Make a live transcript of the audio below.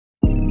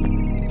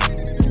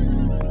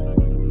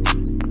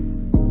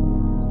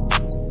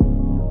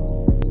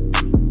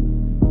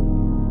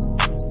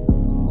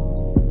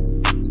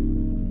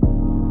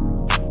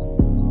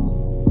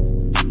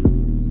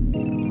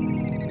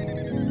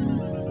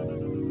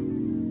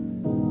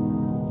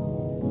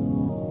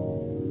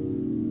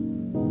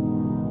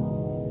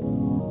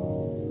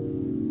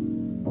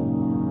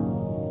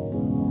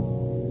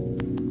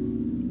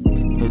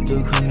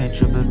tô com a minha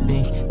choppa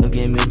pink no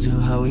game eu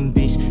tô howling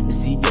bitch.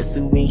 Esse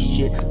win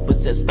shit,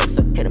 vocês flex,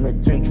 só quero meu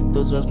drink.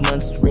 Todos os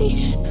manos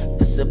rich,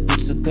 essa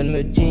puta sugando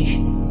meu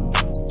dick.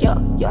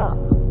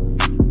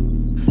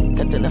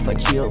 Katana,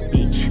 fatia,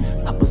 bitch.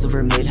 Raposa,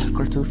 vermelha,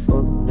 corto,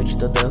 fogo, noite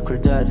toda,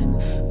 acordado.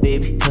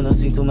 Baby, eu não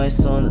sinto mais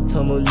sono.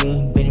 Tomo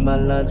Lean, bem de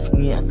malandro.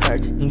 Minha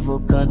carta,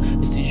 invocando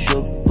esse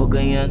jogo, vou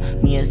ganhando.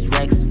 Minhas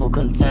racks, vou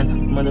cantando.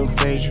 Mano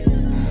verde,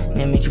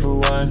 minha mente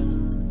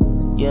voando.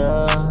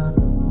 Yeah.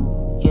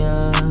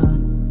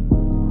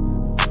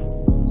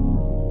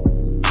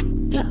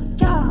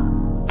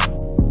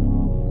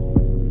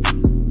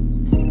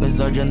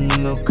 Exódia no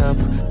meu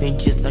campo,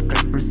 vendi essa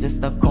crack por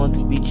sexta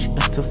conta. Bitch,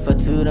 eu tô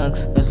faturando,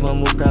 nós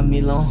vamos pra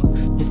Milão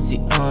esse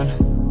ano.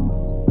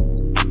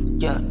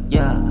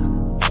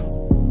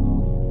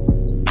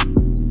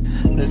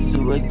 Na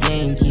sua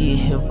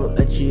gangue eu vou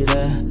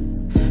atirar,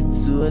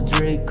 sua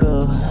Draco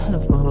eu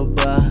vou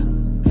roubar.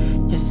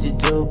 Esse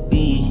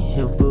dope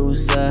eu vou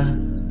usar,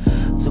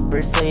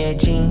 Super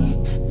Saiyajin,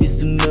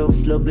 fiz o meu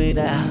flow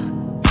brilhar.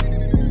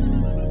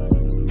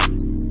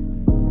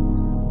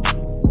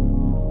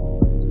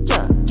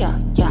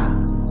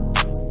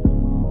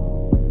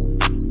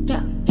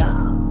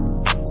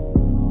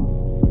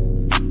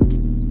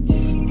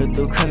 Eu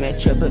tô com a minha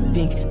choppa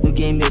pink no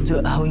game eu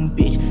tô howling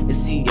bitch.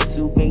 Esse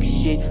wing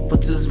shit,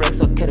 foda-se racks,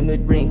 só quero meu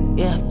drink.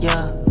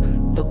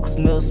 Tô com os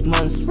meus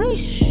manos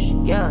rich.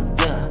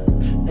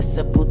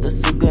 Essa puta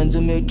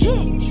sugando meu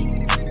dick.